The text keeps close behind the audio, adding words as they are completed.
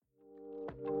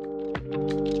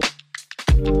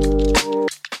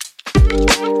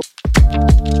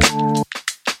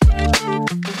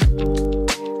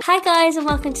and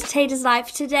welcome to Tada's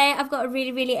Life. Today I've got a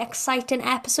really, really exciting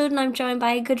episode and I'm joined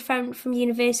by a good friend from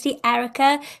university,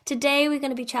 Erica. Today we're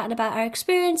going to be chatting about our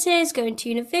experiences, going to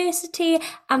university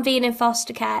and being in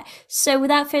foster care. So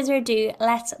without further ado,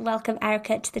 let's welcome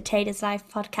Erica to the Tada's Life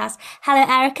podcast. Hello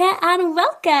Erica and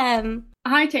welcome!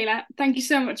 Hi Taylor, thank you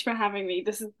so much for having me.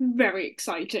 This is very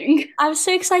exciting. I'm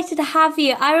so excited to have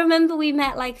you. I remember we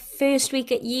met like first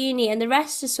week at uni and the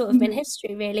rest has sort of been Mhm.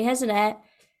 history really, hasn't it?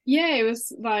 Yeah, it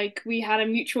was like we had a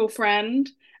mutual friend,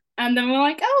 and then we're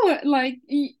like, oh, like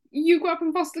you grew up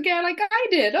in foster care like I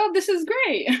did. Oh, this is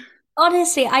great.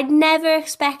 Honestly, I'd never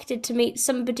expected to meet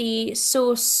somebody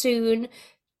so soon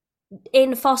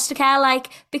in foster care,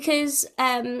 like because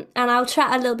and I'll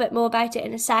chat a little bit more about it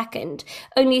in a second.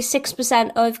 Only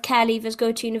 6% of care leavers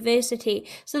go to university.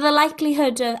 So the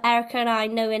likelihood of Erica and I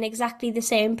knowing exactly the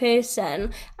same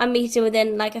person and meeting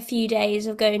within like a few days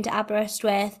of going to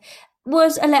Aberystwyth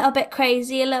was a little bit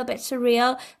crazy, a little bit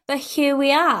surreal, but here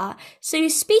we are. So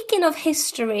speaking of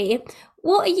history,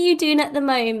 what are you doing at the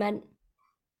moment?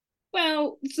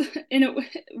 Well, in a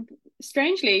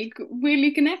strangely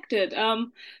really connected.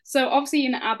 So obviously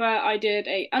in ABBA I did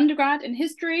a undergrad in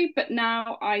history, but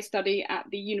now I study at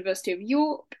the University of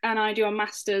York and I do a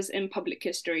master's in public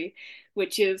history,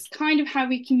 which is kind of how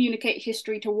we communicate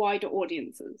history to wider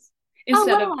audiences Oh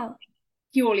instead of wow.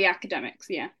 purely academics.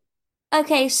 Yeah.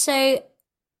 Okay, so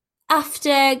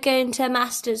after going to a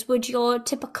master's, would your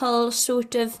typical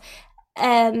sort of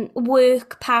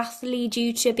work path lead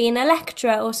you to being a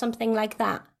lecturer or something like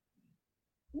that?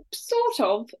 Sort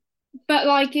of, but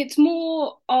like it's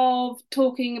more of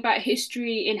talking about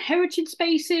history in heritage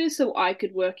spaces. So I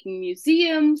could work in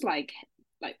museums, like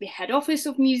the head office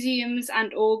of museums,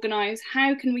 and organize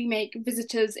how can we make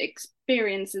visitors'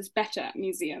 experiences better at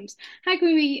museums? How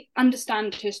can we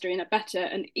understand history in a better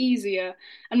and easier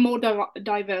and more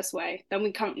diverse way than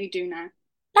we currently do now?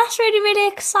 That's really,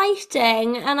 really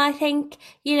exciting. And I think,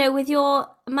 with your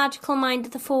magical mind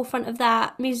at the forefront of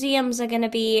that, museums are going to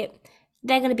be,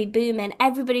 they're going to be booming.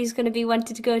 Everybody's going to be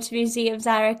wanting to go to museums,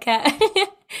 Erica.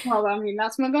 Well, I mean,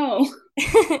 that's my goal.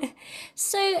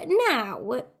 So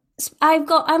now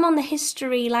I'm on the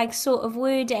history like sort of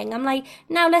wording. I'm like,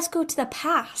 now let's go to the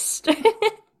past.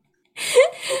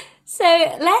 So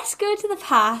let's go to the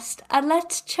past and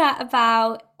let's chat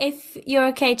about, if you're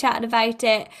okay chatting about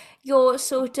it, your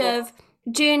sort of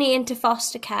journey into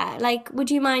foster care. Like, would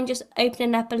you mind just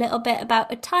opening up a little bit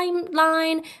about a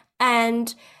timeline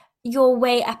and your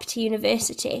way up to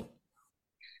university?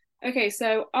 Okay,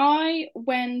 so I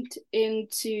went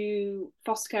into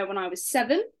foster care when I was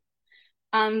 7.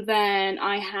 And then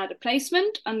I had a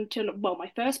placement until, well, my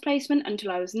first placement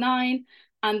until I was 9.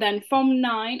 And then from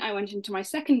 9, I went into my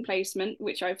second placement,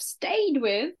 which I've stayed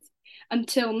with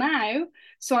until now.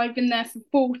 So I've been there for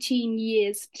 14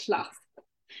 years plus,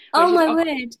 Oh which is my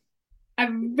word.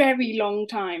 a very long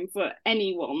time for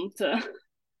anyone to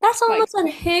That's like. almost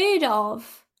unheard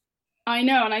of. I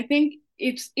know, and I think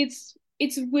it's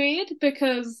weird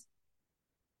because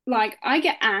like I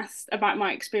get asked about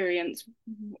my experience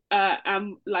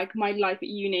like my life at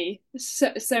uni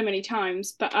so many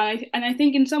times, but I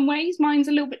think in some ways mine's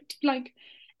a little bit like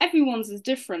everyone's is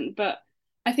different, but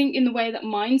I think in the way that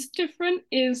mine's different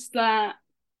is that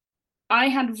I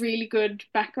had really good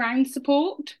background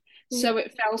support, so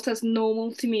it felt as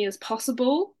normal to me as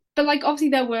possible. But like obviously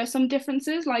there were some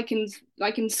differences, like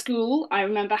in school, I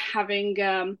remember having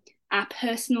a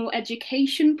personal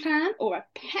education plan or a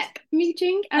PEP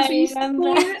meeting, as we I used to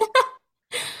remember. call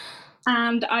it.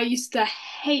 And I used to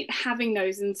hate having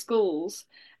those in schools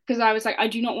because I was like, I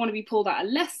do not want to be pulled out a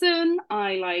lesson.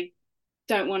 I like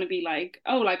don't want to be like,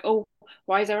 oh,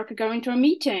 why is Erica going to a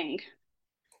meeting?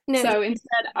 No, So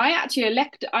instead, I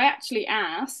actually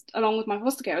asked, along with my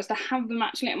foster carers, to have them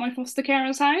actually at my foster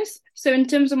carer's house. So in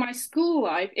terms of my school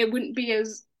life, it wouldn't be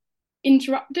as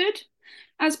interrupted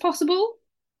as possible.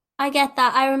 I get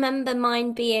that. I remember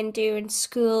mine being during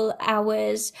school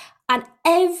hours, and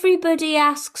everybody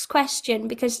asks question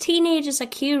because teenagers are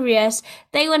curious.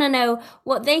 They want to know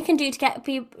what they can do to get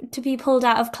people to be pulled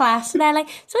out of class. And they're like,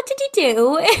 "So what did you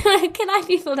do? Can I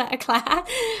be pulled out of class?"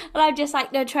 And I'm just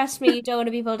like, "No, trust me, you don't want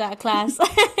to be pulled out of class."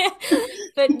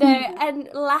 But no, and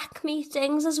lack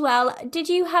meetings as well. Did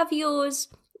you have yours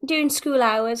during school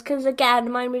hours? Because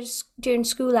again, mine was during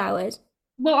school hours.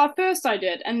 Well, at first I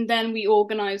did, and then we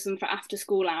organized them for after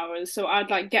school hours. So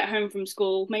I'd like get home from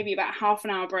school, maybe about half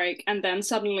an hour break, and then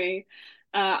suddenly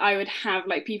I would have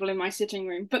like people in my sitting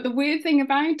room. But the weird thing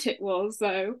about it was,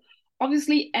 though,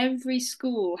 obviously every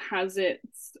school has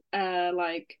its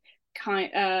like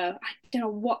I don't know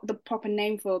what the proper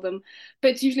name for them,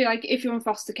 but it's usually like if you're in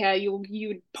foster care, you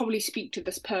would probably speak to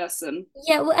this person.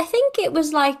 Yeah, well, I think it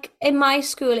was like in my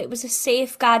school, it was a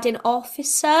safeguarding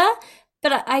officer,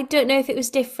 but I don't know if it was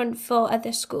different for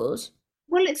other schools.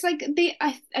 Well, it's like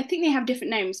I think they have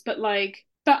different names, but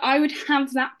but I would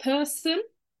have that person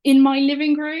in my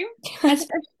living room,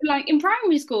 especially like in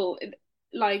primary school,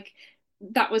 like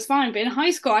that was fine, but in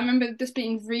high school, I remember this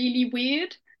being really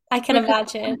weird I can because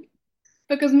imagine.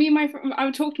 me and I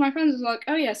would talk to my friends, like,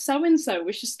 oh yeah, so and so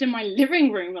was just in my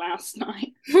living room last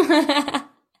night,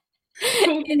 It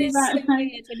talking is so about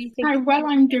like weird when you think how about well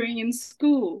I'm it. doing in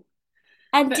school.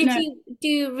 And But did no, you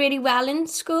do really well in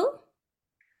school?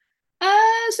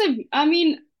 so I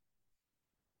mean,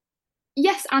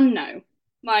 yes and no.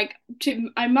 Like,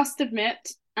 I must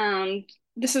admit, and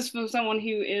this is for someone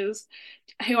who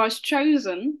has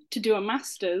chosen to do a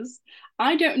master's.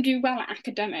 I don't do well at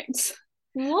academics.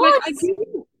 Like, What? I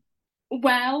do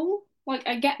well, like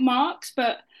I get marks,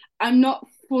 but I'm not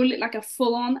fully like a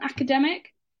full-on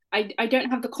academic. I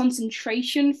don't have the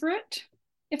concentration for it,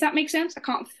 if that makes sense. I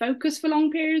can't focus for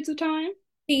long periods of time.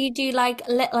 Do you do like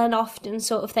little and often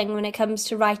sort of thing when it comes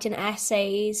to writing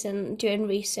essays and doing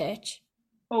research?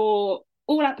 Or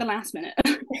all at the last minute.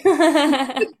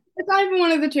 It's either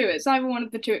one of the two. It's either one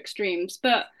of the two extremes.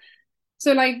 But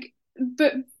so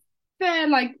but fair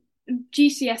like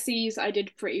GCSEs I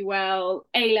did pretty well.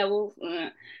 A level,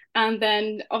 and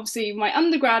then obviously my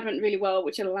undergrad went really well,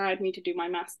 which allowed me to do my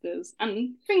masters.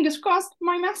 And fingers crossed,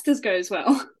 my masters goes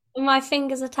well. My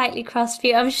fingers are tightly crossed for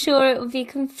you. I'm sure it will be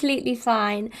completely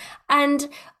fine. And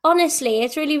honestly,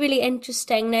 it's really, really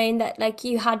interesting knowing that like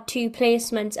you had two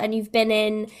placements and you've been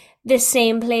in the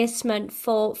same placement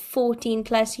for 14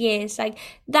 plus years. Like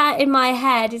that in my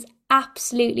head is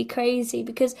absolutely crazy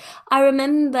because I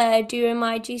remember during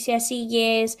my GCSE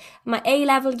years, my A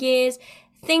level years,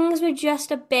 things were just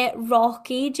a bit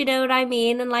rocky, do you know what I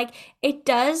mean? And like it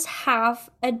does have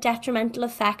a detrimental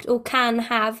effect or can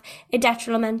have a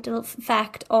detrimental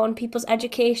effect on people's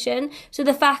education. So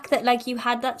the fact that like you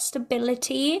had that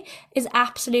stability is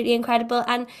absolutely incredible.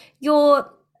 And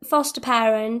your foster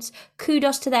parents,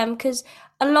 kudos to them because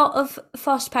a lot of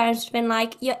foster parents have been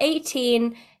like, you're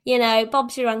 18, you know,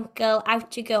 Bob's your uncle,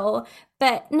 out you go.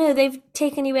 But no, they've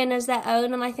taken you in as their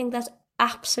own, and I think that's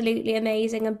absolutely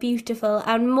amazing and beautiful.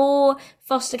 And more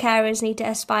foster carers need to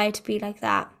aspire to be like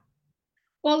that.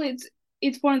 Well,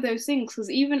 it's one of those things because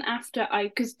even after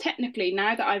because technically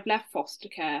now that I've left foster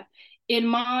care, in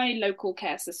my local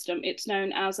care system, it's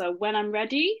known as a when I'm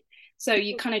ready. So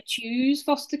you kind of choose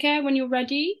foster care when you're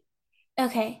ready.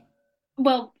 Okay.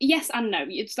 Well, yes and no.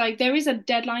 It's like there is a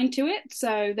deadline to it.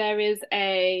 So there is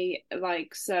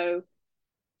so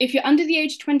if you're under the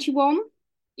age of 21,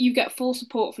 you get full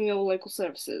support from your local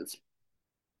services.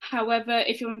 However,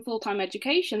 if you're in full-time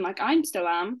education, like I still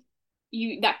am,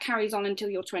 you that carries on until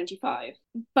you're 25.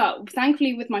 But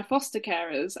thankfully with my foster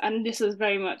carers, and this is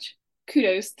very much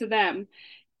kudos to them,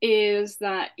 is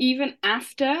that even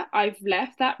after I've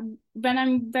left that when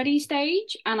I'm ready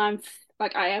stage and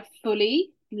I have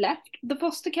fully left the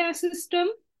foster care system,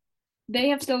 they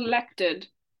have still elected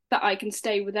that I can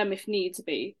stay with them if needs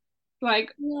be.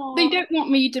 Like, they No. don't want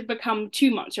me to become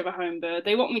too much of a home bird.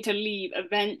 They want me to leave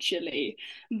eventually.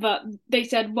 But they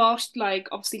said, whilst, like,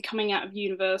 obviously coming out of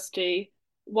university,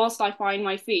 whilst I find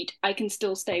my feet, I can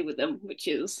still stay with them, which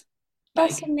is,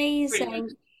 That's like, brilliant.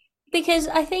 amazing. Because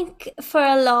I think for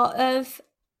a lot of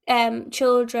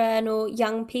children or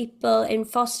young people in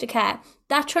foster care,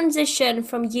 that transition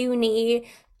from uni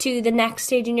to the next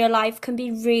stage in your life can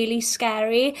be really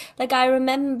scary. Like I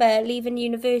remember leaving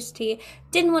university,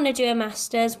 didn't want to do a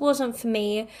master's, wasn't for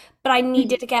me, but I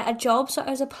needed to get a job, so I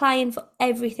was applying for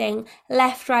everything,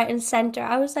 left, right, and center.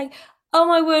 I was like, oh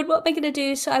my word, what am I gonna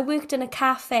do? So I worked in a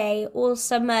cafe all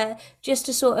summer just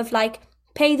to sort of like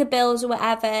pay the bills or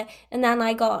whatever, and then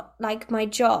I got like my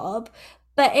job.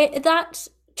 But that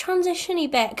transition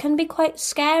bit can be quite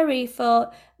scary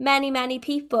for many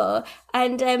people.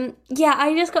 And yeah,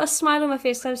 I just got a smile on my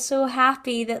face 'cause I'm so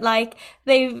happy that like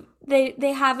they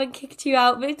haven't kicked you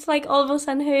out, but it's like almost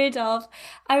unheard of.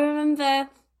 I remember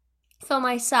for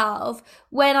myself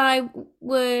when I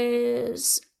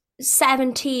was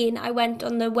 17, I went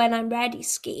on the When I'm Ready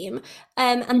scheme,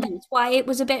 and Mhm. that's why it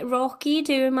was a bit rocky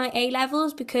doing my A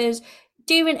levels because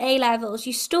doing A levels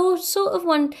you still sort of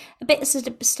want a bit of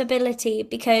stability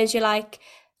because you're like,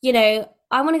 you know,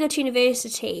 I want to go to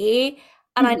university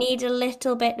and I Mhm. need a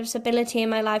little bit of stability in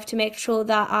my life to make sure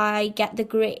that I get the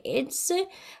grades.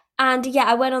 And yeah,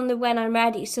 I went on the When I'm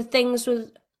Ready, so things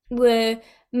were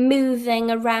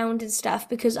moving around and stuff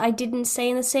because I didn't stay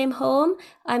in the same home.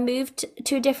 I moved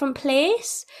to a different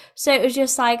place. So it was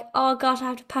just like, oh gosh, I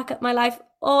have to pack up my life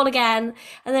all again.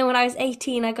 And then when I was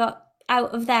 18, I got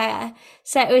out of there.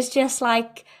 So it was just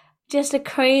like, just a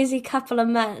crazy couple of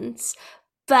months.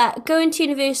 But going to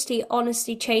university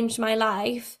honestly changed my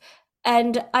life.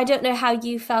 And I don't know how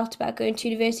you felt about going to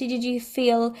university. Did you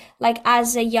feel like,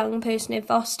 as a young person in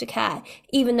foster care,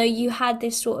 even though you had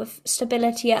this sort of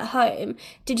stability at home,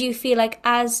 did you feel like,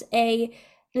 as a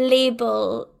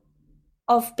label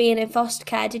of being in foster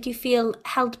care, did you feel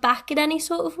held back in any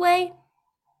sort of way?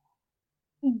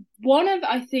 One of,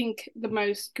 I think, the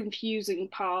most confusing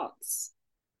parts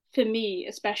for me,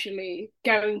 especially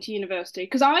going to university,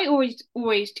 because I always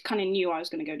kind of knew I was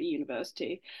going to go to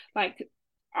university. Like,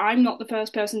 I'm not the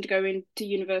first person to go into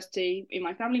university in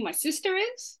my family. My sister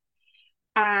is,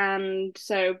 and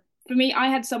so for me, I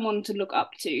had someone to look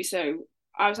up to. So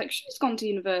I was like, she's gone to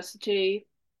university,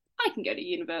 I can go to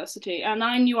university, and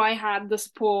I knew I had the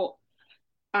support.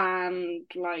 And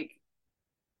like,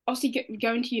 obviously,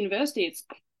 going to university, it's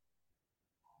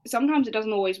sometimes it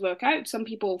doesn't always work out. Some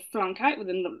people flunk out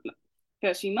within the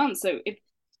first few months, so it's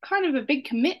kind of a big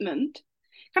commitment,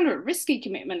 kind of a risky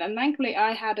commitment. And thankfully,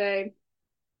 I had a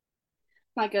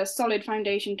solid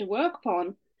foundation to work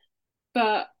upon.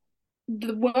 But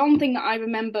the one thing that I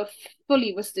remember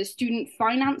fully was the student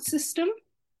finance system,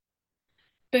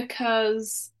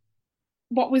 because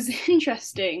what was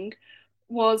interesting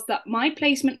was that my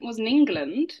placement was in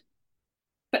England,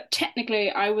 but technically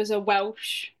I was a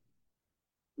Welsh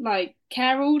like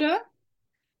care order.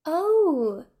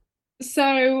 Oh,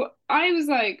 So I was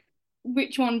like,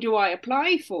 which one do I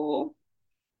apply for?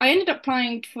 I ended up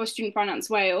applying for Student Finance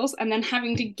Wales and then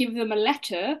having to give them a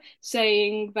letter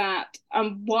saying that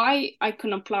why I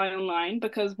couldn't apply online,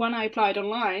 because when I applied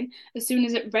online, as soon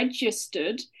as it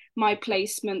registered my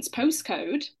placement's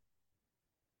postcode,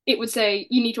 it would say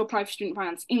you need to apply for Student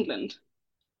Finance England.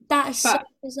 that is so But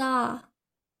bizarre.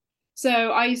 so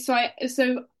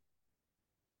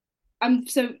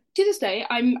to this day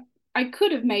I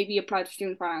could have maybe applied for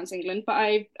Student Finance England, but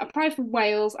I applied for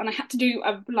Wales and I had to do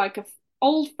a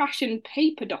old-fashioned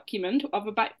paper document of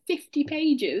about 50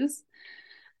 pages,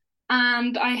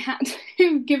 and I had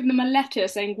to give them a letter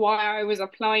saying why I was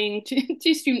applying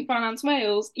to Student Finance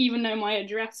Wales, even though my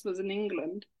address was in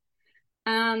England.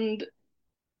 And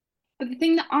the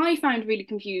thing that I found really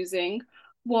confusing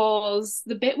was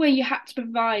the bit where you had to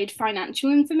provide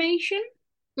financial information,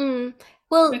 Mm.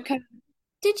 Well, because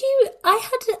did you?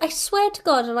 I swear to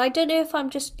God, and I don't know if I'm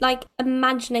just like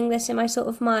imagining this in my sort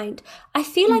of mind. I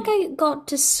feel like I got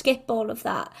to skip all of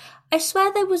that. I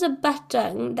swear there was a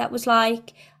button that was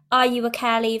like, "Are you a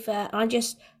care leaver?" And I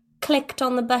just clicked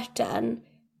on the button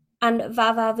and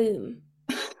va va voom.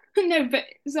 no, but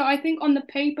so I think on the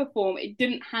paper form it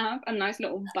didn't have a nice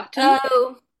little button.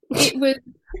 Oh. It was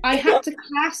I had to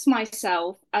class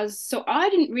myself as, so I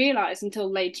didn't realize until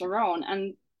later on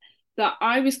and that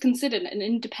I was considered an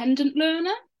independent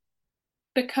learner,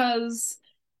 because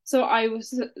so I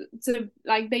was so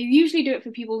like they usually do it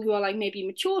for people who are like maybe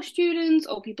mature students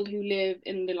or people who live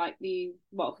in the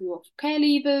well, who are care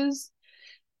leavers.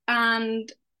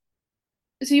 And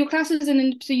so your class is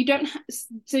in, so you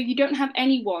don't have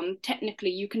anyone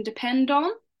technically you can depend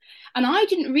on. And I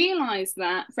didn't realize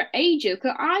that for ages,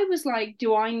 because I was like,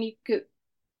 do I need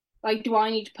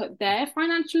to put their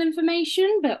financial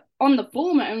information? But on the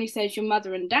form it only says your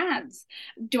mother and dad's.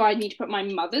 Do I need to put my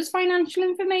mother's financial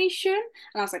information?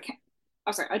 And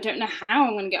I don't know how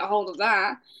I'm going to get a hold of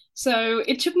that. So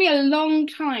it took me a long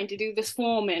time to do this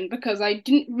form in, because I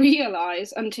didn't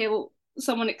realize until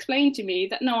someone explained to me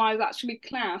that no, I was actually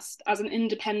classed as an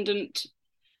independent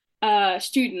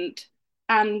student,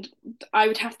 and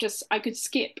I could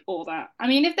skip all that. I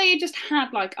mean, if they had just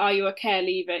had like, are you a care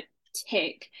leaver?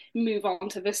 Tick, move on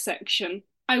to this section,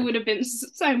 I would have been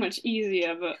so much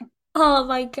easier. But Oh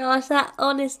my gosh, that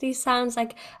honestly sounds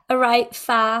like a right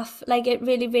faff. Like it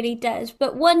really, really does.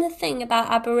 But one thing about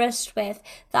Aberystwyth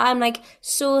that I'm like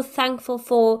so thankful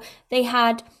for, they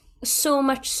had so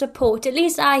much support. At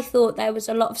least I thought there was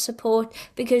a lot of support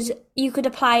because you could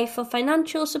apply for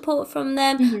financial support from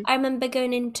them. Mhm. I remember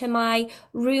going into my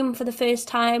room for the first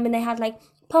time and they had like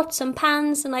pots and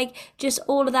pans and like just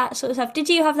all of that sort of stuff. Did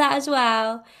you have that as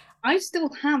well? I still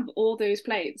have all those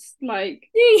plates. Like,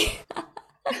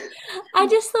 I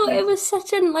just thought yeah. it was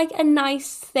such a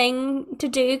nice thing to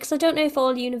do because I don't know if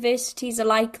all universities are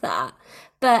like that,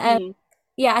 but Mm.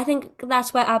 yeah, I think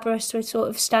that's where Aberystwyth sort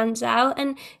of stands out.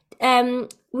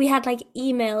 And we had like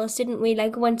emails, didn't we?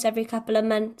 Like once every couple of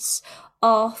months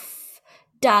off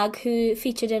Doug, who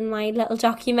featured in my little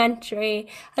documentary.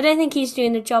 I don't think he's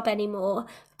doing the job anymore,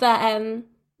 but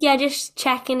yeah, just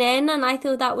checking in, and I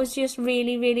thought that was just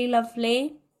really, really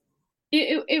lovely.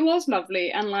 It was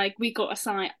lovely, and like we got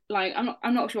assigned, like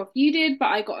I'm not sure if you did, but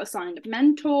I got assigned a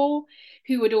mentor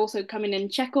who would also come in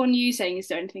and check on you, saying, is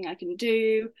there anything I can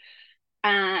do?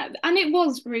 And it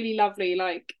was really lovely.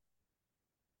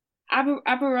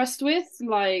 Aberystwyth,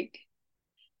 like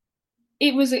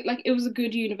it was a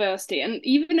good university, and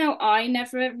even though I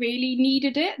never really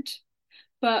needed it,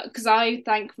 but because I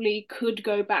thankfully could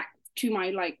go back to my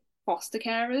like foster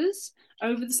carers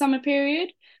over the summer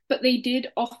period, but they did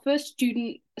offer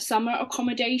student summer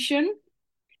accommodation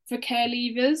for care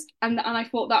leavers, and I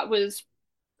thought that was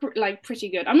like pretty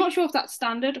good. I'm not sure if that's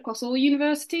standard across all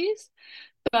universities,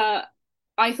 but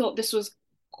I thought this was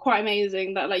quite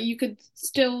amazing that like you could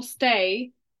still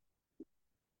stay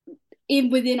in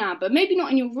within Aber, maybe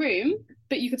not in your room,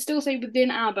 but you could still stay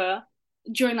within Aber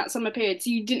during that summer period, so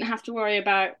you didn't have to worry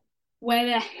about where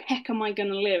the heck am I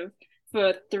going to live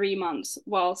for 3 months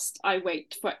whilst I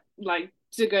wait for like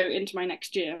to go into my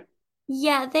next year.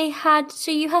 Yeah, they had,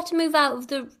 so you had to move out of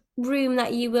the room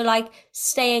that you were like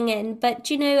staying in, but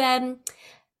do you know,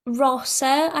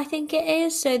 Rossa, I think it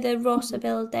is, so the Rossa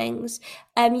buildings,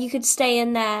 you could stay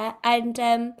in there, and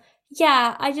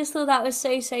yeah, I just thought that was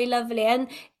so, so lovely,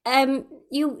 and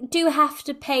you do have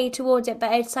to pay towards it,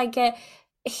 but it's like a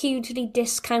hugely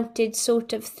discounted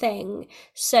sort of thing.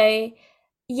 So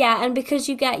yeah, and because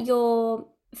you get your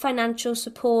financial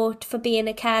support for being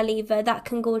a care leaver, that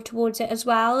can go towards it as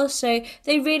well. So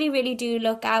they really, really do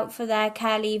look out for their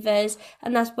care leavers,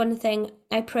 and that's one thing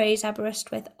I praise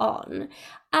Aberystwyth on.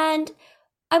 And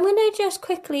I'm going to just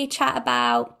quickly chat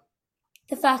about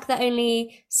the fact that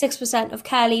only 6% of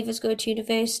care leavers go to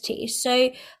university.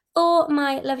 So for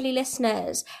my lovely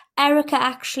listeners, Erica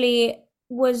actually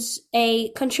was a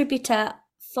contributor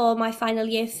for my final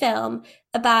year film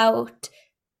about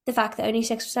the fact that only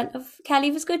 6% of care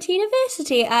leavers go to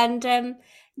university. And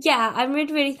yeah, I'm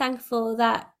really, really thankful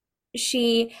that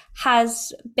she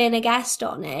has been a guest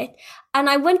on it. And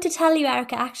I want to tell you,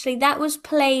 Erica, actually, that was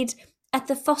played at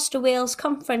the Foster Wales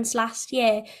conference last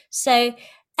year. So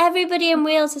everybody in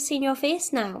Wales has seen your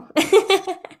face now.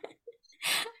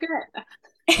 Good.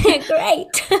 Great.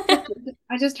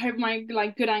 I just hope my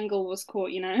like good angle was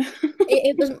caught, you know.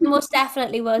 It was most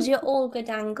definitely was. You're all good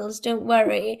angles, don't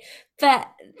worry. But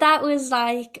that was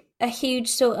like a huge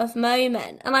sort of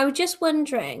moment. And I was just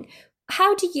wondering,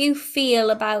 how do you feel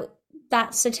about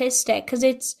that statistic? Because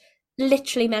it's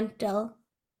literally mental.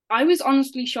 I was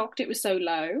honestly shocked it was so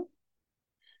low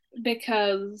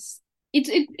because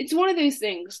it's one of those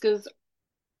things because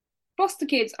foster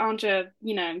kids aren't a,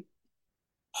 you know,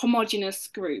 homogenous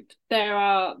group.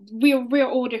 We're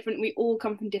all different. We all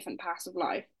come from different paths of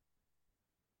life.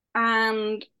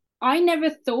 And I never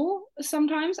thought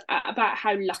sometimes about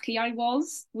how lucky I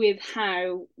was with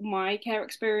how my care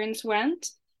experience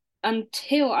went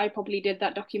until I probably did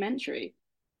that documentary.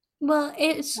 Well,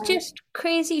 it's just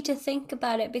crazy to think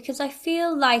about it because I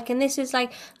feel like, and this is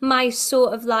like my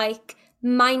sort of like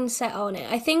mindset on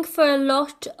it. I think for a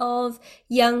lot of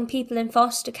young people in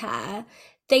foster care,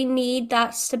 they need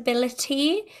that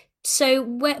stability. So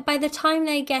by the time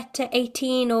they get to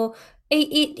 18 or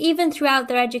even throughout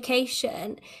their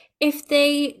education, if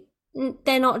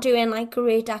they're not doing like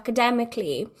great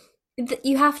academically,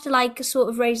 you have to like sort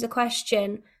of raise the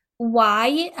question,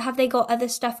 why have they got other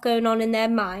stuff going on in their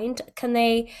mind? Can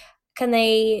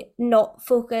they not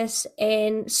focus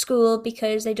in school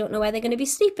because they don't know where they're going to be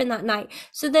sleeping that night?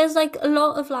 So there's like a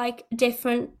lot of like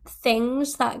different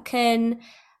things that can,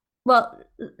 well,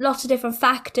 lots of different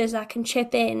factors that can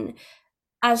chip in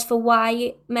as for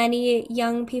why many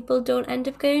young people don't end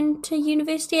up going to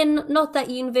university. And not that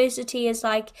university is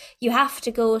like you have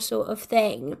to go sort of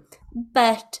thing,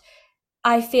 but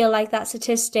I feel like that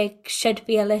statistic should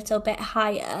be a little bit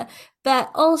higher. But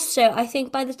also, I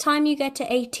think by the time you get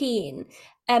to 18,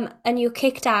 and you're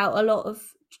kicked out, a lot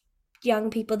of young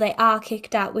people, they are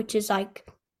kicked out, which is like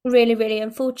really, really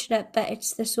unfortunate, but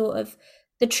it's the sort of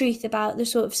the truth about the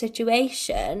sort of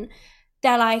situation.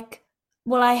 They're like,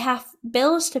 well, I have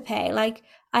bills to pay. Like,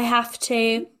 I have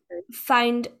to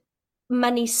find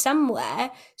money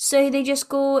somewhere. So they just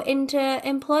go into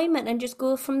employment and just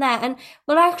go from there. And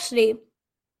well, actually,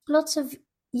 lots of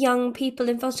young people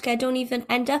in foster care don't even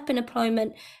end up in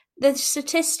employment. The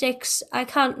statistics, I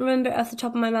can't remember off the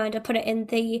top of my mind, I put it in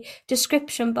the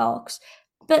description box,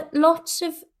 but lots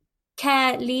of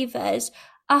care leavers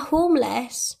are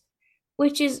homeless,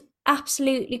 which is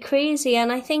absolutely crazy.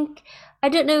 And I think, I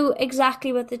don't know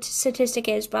exactly what the statistic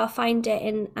is, but I'll find it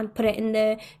and put it in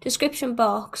the description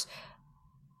box.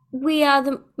 we are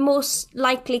the most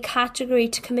likely category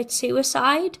to commit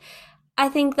suicide. I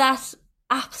think that's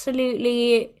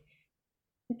absolutely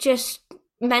just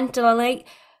mental, and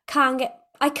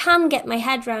I can get my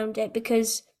head around it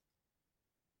because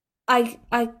I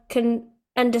can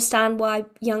understand why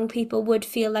young people would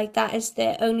feel like that is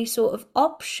their only sort of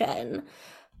option,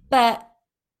 but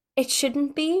it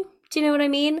shouldn't be. Do you know what I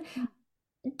mean?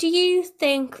 Do you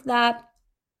think that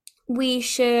we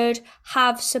should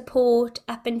have support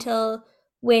up until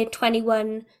we're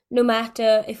 21, no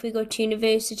matter if we go to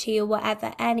university or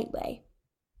whatever, anyway?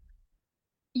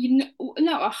 You know,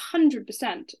 no,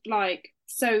 100%. Like,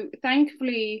 so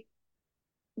thankfully,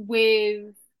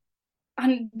 with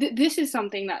and this is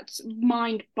something that's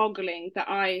mind-boggling that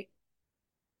I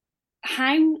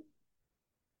how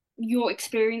your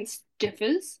experience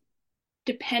differs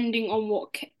depending on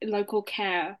what local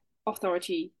care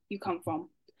authority you come from.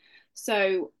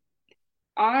 So,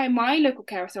 my local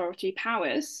care authority,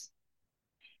 Powys,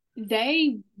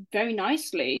 they very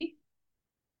nicely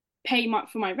pay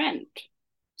for my rent.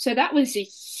 So that was a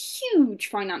huge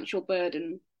financial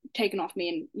burden taken off me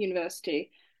in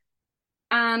university.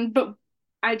 But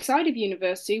outside of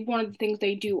university, one of the things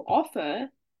they do offer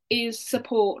is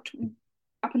support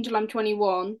up until I'm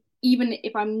 21, even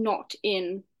if I'm not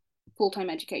in full-time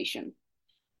education.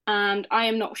 And I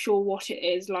am not sure what it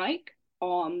is like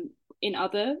in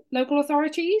other local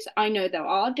authorities. I know there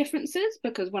are differences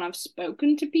because when I've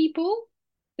spoken to people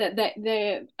that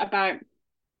they're about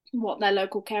what their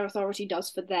local care authority does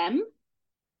for them,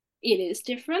 it is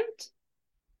different.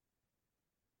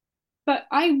 But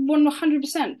I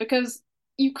 100% because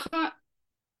you can't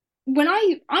when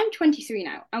I'm 23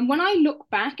 now, and when I look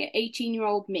back at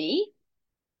 18-year-old me,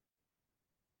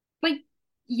 like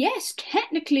yes,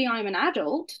 technically I'm an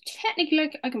adult.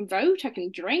 Technically I can vote, I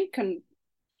can drink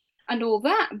and all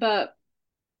that, but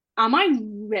am I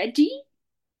ready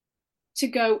to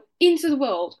go into the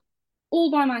world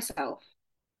all by myself?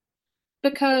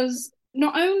 Because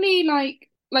not only like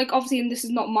obviously, and this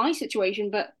is not my situation,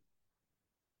 but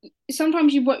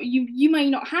sometimes you may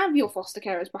not have your foster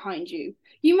carers behind you.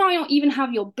 You might not even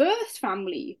have your birth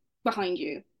family behind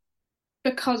you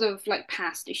because of like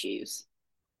past issues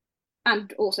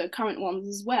and also current ones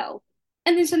as well.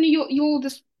 And then suddenly you're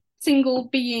this single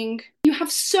being. You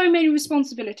have so many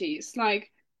responsibilities.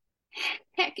 Like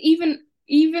heck,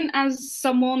 even as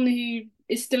someone who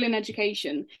is still in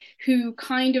education, who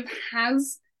kind of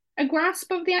has a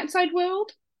grasp of the outside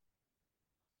world,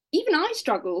 even I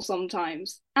struggle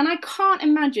sometimes. And I can't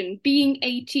imagine being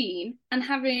 18 and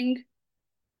having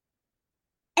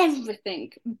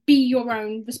everything be your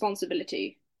own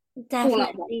responsibility all at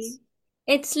Definitely. once.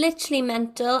 It's literally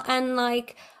mental, and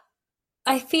like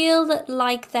I feel that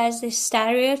like there's this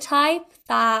stereotype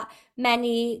that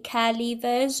many care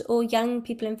leavers or young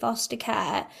people in foster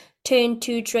care turn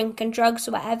to drink and drugs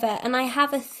or whatever, and I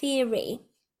have a theory.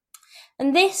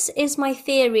 And this is my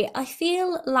theory. I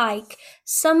feel like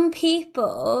some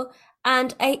people,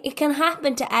 and it can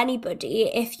happen to anybody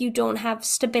if you don't have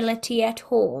stability at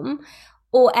home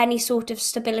or any sort of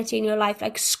stability in your life.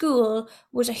 Like school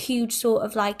was a huge sort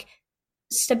of like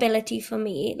stability for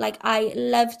me. Like I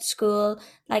loved school.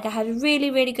 Like I had a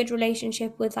really, really good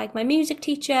relationship with like my music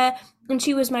teacher, and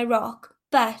she was my rock.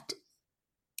 But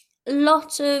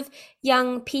lots of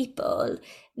young people,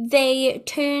 they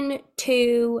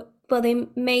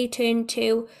may turn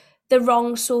to the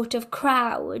wrong sort of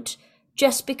crowd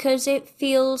just because it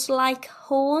feels like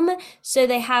home. So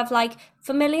they have like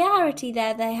familiarity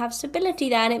there, they have stability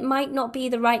there, and it might not be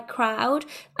the right crowd.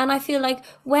 And I feel like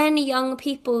when young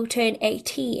people turn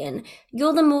 18,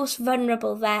 you're the most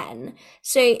vulnerable then.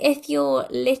 So if you're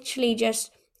literally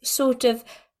just sort of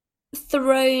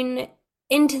thrown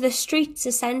into the streets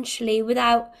essentially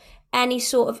without any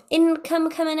sort of income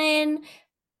coming in,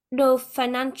 no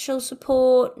financial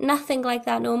support, nothing like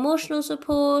that, no emotional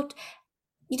support.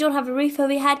 You don't have a roof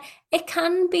over your head. It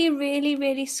can be really,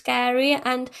 really scary.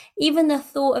 And even the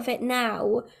thought of it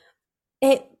now,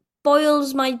 it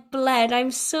boils my blood.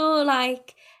 I'm so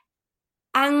like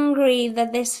angry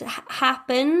that this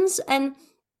happens. And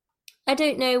I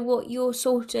don't know what your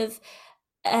sort of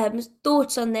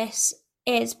thoughts on this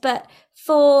is, but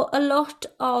for a lot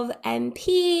of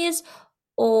MPs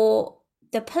or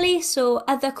the police or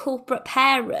other corporate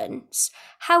parents,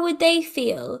 how would they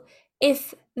feel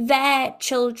if their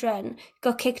children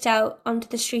got kicked out onto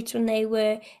the streets when they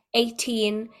were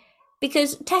 18?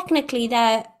 Because technically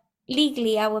they're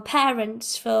legally our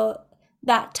parents for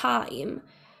that time.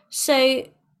 So,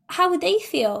 how would they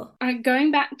feel?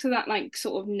 Going back to that like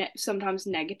sort of sometimes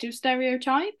negative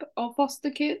stereotype of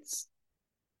foster kids,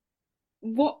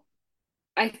 what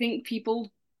I think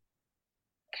people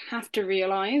have to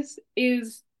realize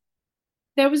is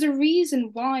there was a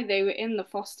reason why they were in the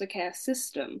foster care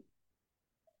system.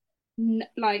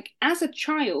 Like as a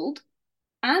child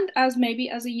and as maybe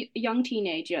as a young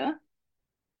teenager,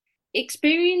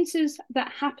 experiences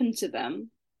that happened to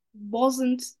them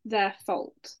wasn't their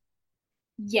fault.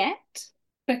 Yet,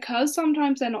 because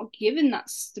sometimes they're not given that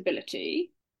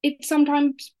stability, it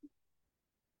sometimes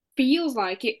feels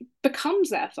like it becomes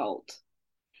their fault.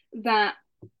 That,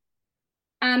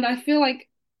 and I feel like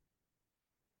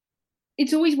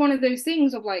it's always one of those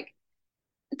things of like,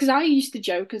 because I used to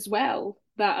joke as well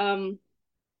that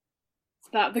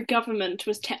the government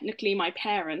was technically my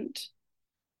parent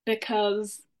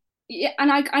because yeah,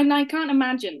 and I can't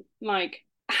imagine like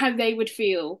how they would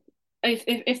feel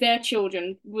if their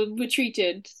children were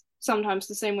treated sometimes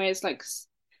the same way as like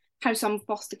how some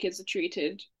foster kids are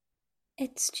treated.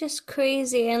 It's just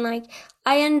crazy. And like,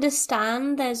 I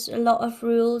understand there's a lot of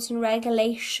rules and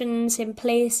regulations in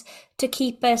place to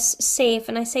keep us safe.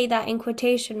 And I say that in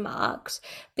quotation marks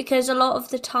because a lot of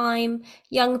the time,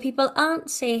 young people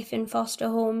aren't safe in foster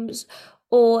homes,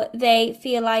 or they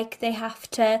feel like they have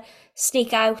to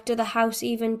sneak out of the house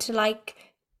even to like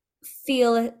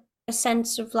feel a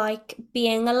sense of like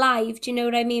being alive. Do you know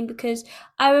what I mean? Because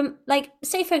like,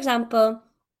 say for example,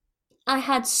 I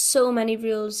had so many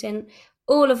rules in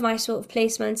all of my sort of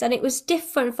placements, and it was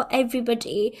different for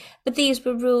everybody, but these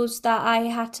were rules that I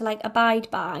had to like abide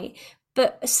by.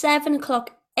 But 7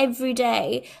 o'clock every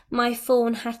day, my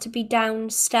phone had to be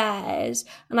downstairs,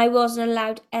 and I wasn't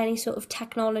allowed any sort of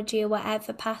technology or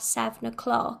whatever past 7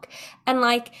 o'clock. And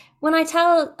like, when I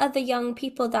tell other young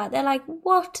people that, they're like,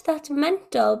 what? That's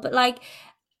mental. But like,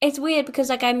 it's weird because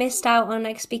like I missed out on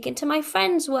like speaking to my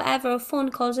friends, whatever, or phone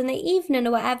calls in the evening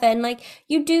or whatever. And like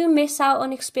you do miss out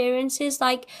on experiences.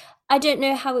 Like I don't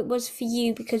know how it was for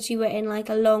you because you were in like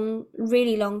a long,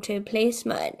 really long term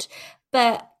placement,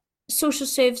 but social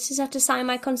services had to sign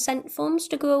my consent forms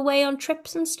to go away on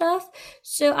trips and stuff.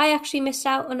 So I actually missed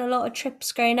out on a lot of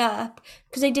trips growing up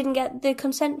because I didn't get the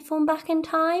consent form back in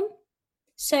time.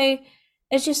 So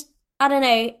it's just, I don't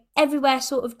know, everywhere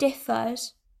sort of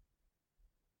differs.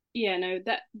 Yeah, no,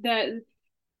 that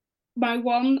my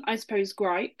one, I suppose,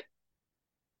 gripe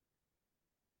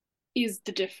is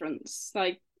the difference.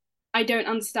 Like, I don't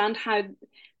understand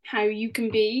how you can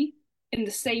be in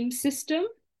the same system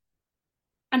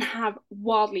and have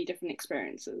wildly different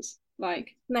experiences.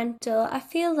 Like, Mental. I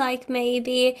feel like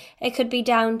maybe it could be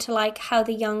down to like how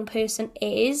the young person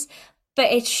is, but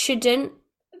it shouldn't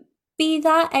be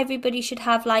that. Everybody should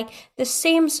have like the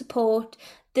same support,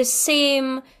 the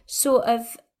same sort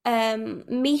of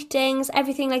meetings,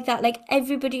 everything like that. Like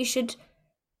everybody should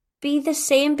be the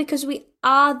same because we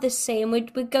are the same.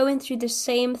 We're going through the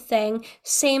same thing,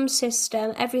 same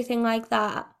system, everything like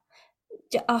that.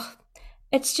 Oh,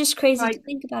 it's just crazy to like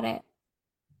think about it.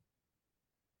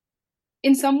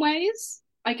 in some ways,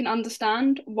 I can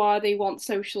understand why they want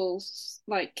social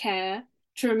like care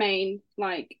to remain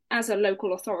like as a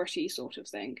local authority sort of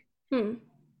thing. Hmm.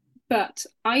 But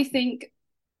I think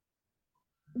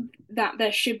that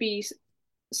there should be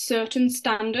certain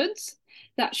standards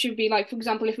that should be like, for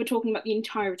example, if we're talking about the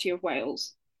entirety of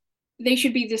Wales, they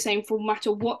should be the same for no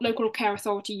matter what local care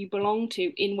authority you belong to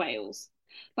in Wales.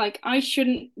 Like I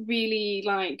shouldn't really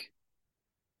like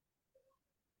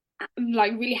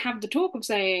really have the talk of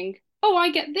saying, "Oh,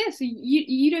 I get this.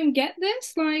 You don't get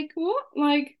this." Like what?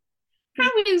 Like how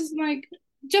is like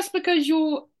just because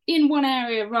you're in one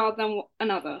area rather than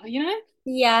another, you know?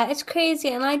 Yeah, it's crazy,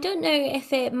 and I don't know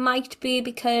if it might be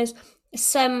because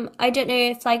I don't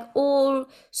know if like all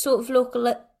sort of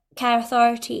local care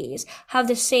authorities have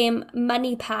the same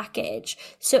money package.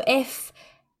 So if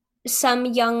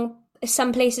some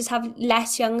places have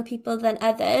less young people than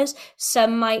others,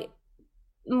 some might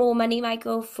more money might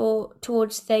go for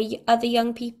towards the other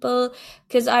young people.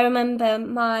 Because I remember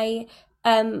my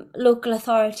local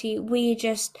authority,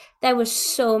 there was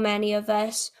so many of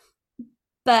us,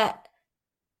 but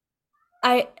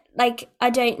I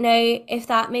don't know if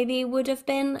that maybe would have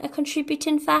been a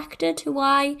contributing factor to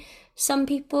why some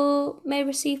people may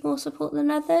receive more support than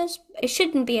others. It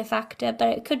shouldn't be a factor,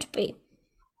 but it could be.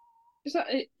 So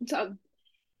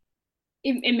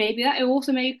it may be that it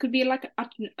also may could be like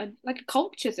like a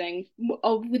culture thing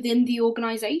of within the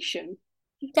organization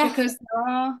because Definitely. there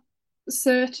are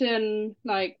certain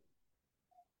like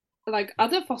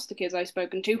other foster kids I've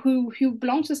spoken to who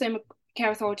belong to the same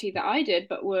care authority that I did,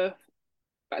 but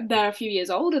they're a few years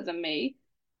older than me.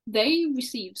 They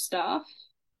received stuff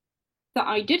that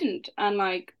I didn't, and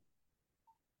like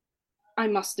I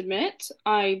must admit,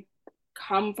 I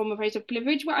come from a place of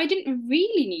privilege where I didn't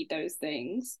really need those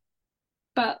things,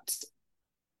 but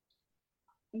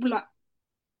like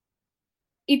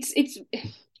it's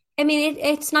I mean,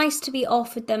 it's nice to be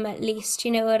offered them at least,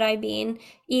 you know what I mean?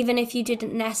 Even if you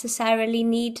didn't necessarily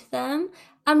need them.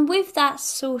 And with that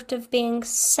sort of being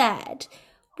said,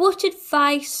 what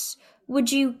advice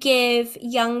would you give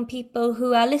young people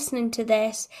who are listening to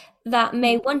this that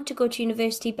may want to go to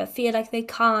university but feel like they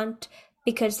can't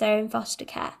because they're in foster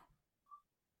care?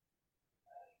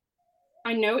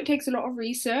 I know it takes a lot of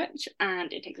research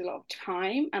and it takes a lot of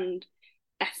time and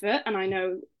effort, and I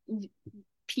know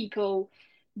people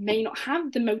may not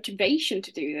have the motivation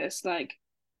to do this. Like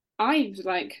I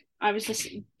was just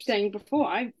saying before,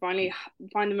 I finally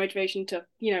find the motivation to,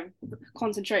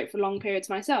 concentrate for long periods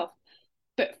myself.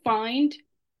 But find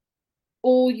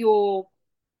all your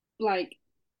like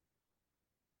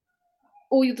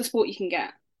the sport you can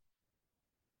get.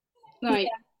 Like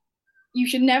you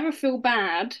should never feel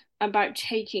bad about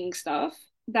taking stuff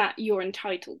that you're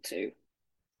entitled to.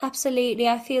 Absolutely.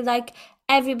 I feel like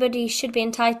everybody should be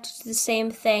entitled to the same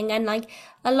thing. And like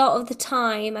a lot of the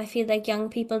time, I feel like young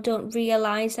people don't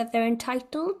realize that they're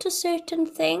entitled to certain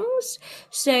things.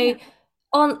 So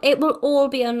Yeah. it will all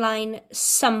be online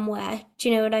somewhere. Do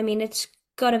you know what I mean? It's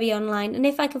got to be online. And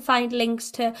if I can find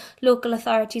links to local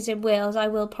authorities in Wales, I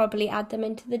will probably add them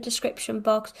into the description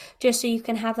box just so you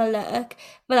can have a look.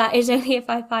 But that is only if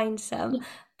I find some. Yeah.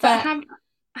 But But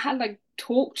have like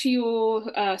talk to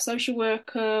your social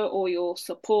worker or your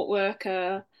support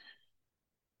worker,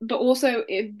 but also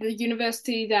the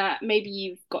university that maybe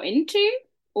you've got into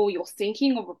or you're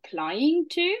thinking of applying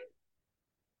to.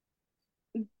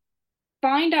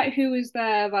 Find out who is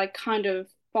their like kind of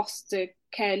foster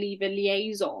care leaver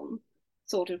liaison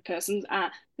sort of persons.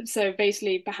 So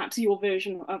basically, perhaps your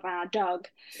version of our Doug,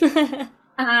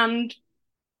 and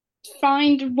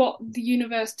find what the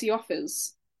university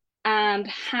offers and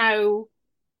how.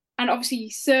 And obviously,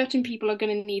 certain people are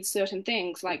going to need certain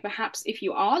things. Like perhaps if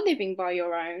you are living by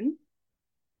your own,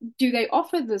 do they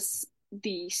offer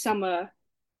the summer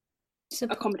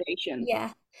support. accommodation?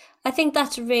 Yeah. I think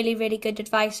that's really, really good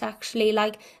advice, actually.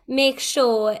 Like, make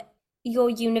sure your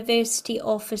university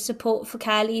offers support for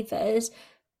care leavers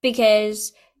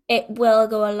because it will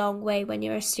go a long way when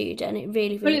you're a student. It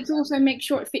really, But really. it's also make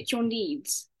sure it fits your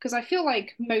needs because I feel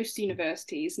like most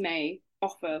universities may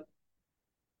offer,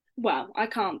 well, I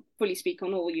can't fully speak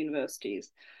on all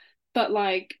universities, but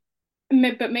like,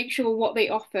 but make sure what they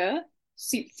offer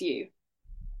suits you.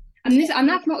 And Yeah,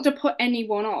 that's not to put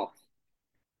anyone off,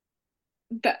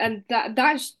 but and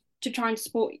that's to try and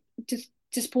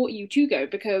to support you to go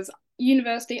because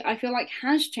university I feel like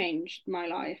has changed my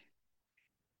life.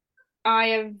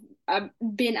 I have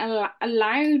been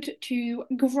allowed to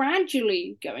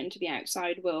gradually go into the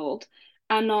outside world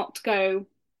and not go,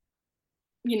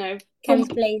 guns bump.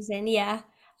 blazing. Yeah.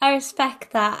 I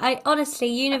respect that. I honestly,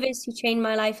 university changed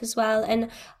my life as well. And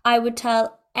I would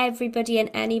tell everybody and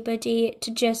anybody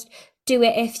to just do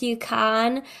it if you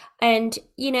can. And,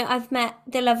 I've met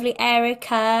the lovely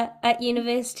Erica at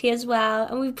university as well.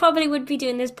 And we probably would be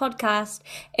doing this podcast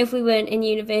if we weren't in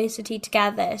university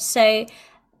together. So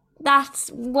that's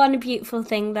one beautiful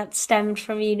thing that stemmed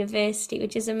from university,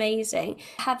 which is amazing.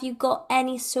 Have you got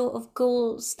any sort of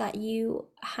goals that you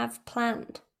have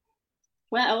planned?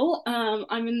 Well,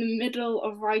 I'm in the middle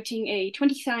of writing a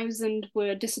 20,000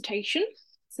 word dissertation,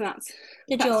 so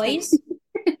The that's joys?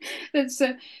 that's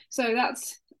so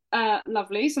that's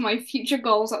lovely. So my future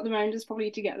goals at the moment is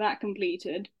probably to get that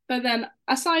completed. But then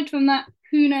aside from that,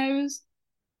 who knows?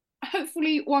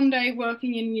 Hopefully one day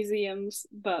working in museums,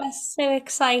 but That's so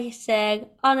exciting.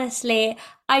 Honestly,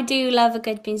 I do love a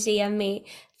good museum meet.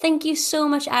 Thank you so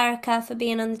much, Erica, for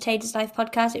being on the Traders Life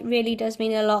podcast. It really does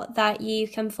mean a lot that you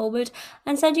come forward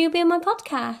and said you'll be on my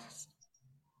podcast.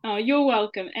 oh, you're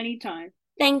welcome anytime.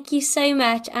 Thank you so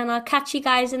much, and I'll catch you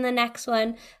guys in the next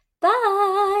one.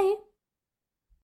 Bye.